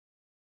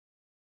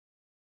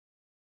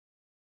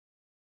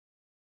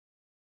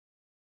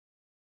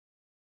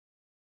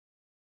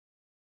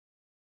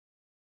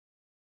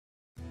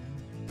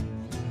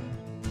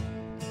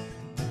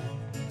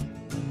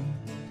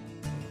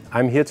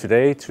I'm here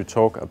today to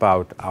talk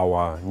about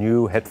our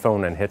new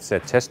headphone and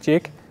headset test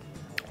jig.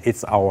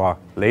 It's our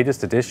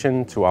latest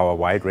addition to our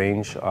wide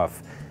range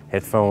of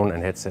headphone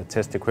and headset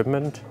test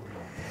equipment.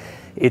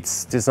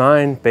 It's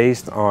designed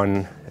based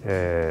on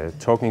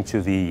talking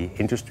to the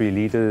industry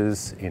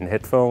leaders in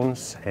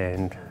headphones,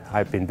 and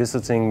I've been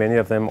visiting many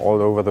of them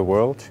all over the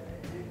world.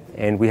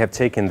 And we have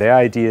taken their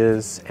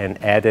ideas and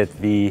added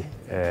the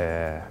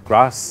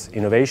GRAS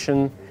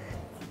innovation.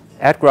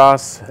 At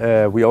GRAS,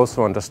 we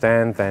also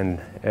understand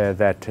then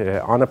that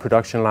on a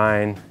production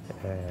line,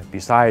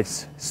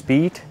 besides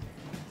speed,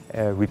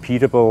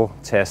 repeatable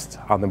tests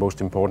are the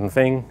most important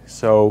thing.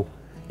 So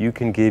you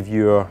can give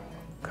your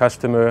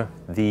customer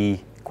the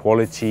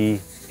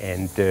quality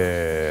and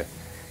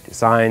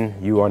design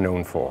you are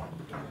known for.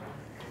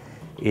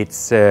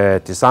 It's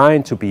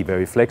designed to be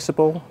very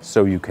flexible,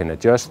 so you can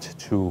adjust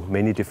to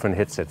many different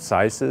headset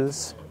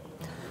sizes.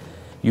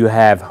 You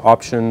have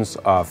options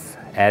of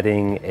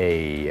adding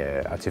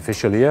a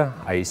artificial ear,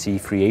 IEC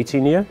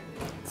 318 ear,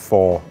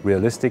 for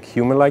realistic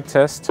human-like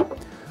test,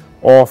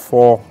 or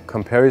for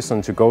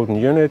comparison to golden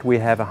unit, we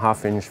have a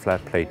half-inch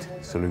flat plate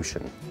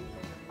solution.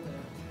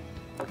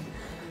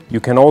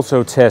 You can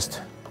also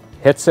test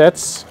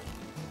headsets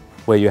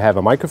where you have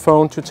a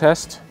microphone to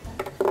test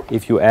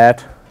if you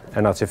add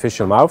an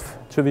artificial mouth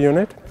to the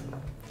unit.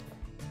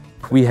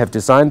 We have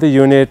designed the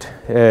unit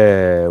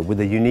with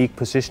a unique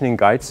positioning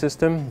guide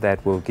system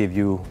that will give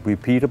you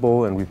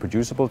repeatable and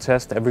reproducible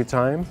tests every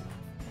time.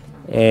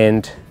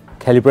 And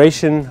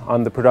calibration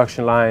on the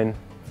production line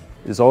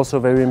is also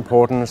very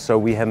important, so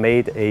we have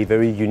made a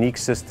very unique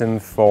system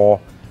for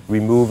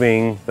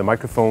removing the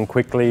microphone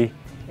quickly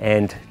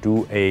and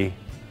do a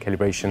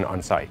calibration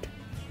on site.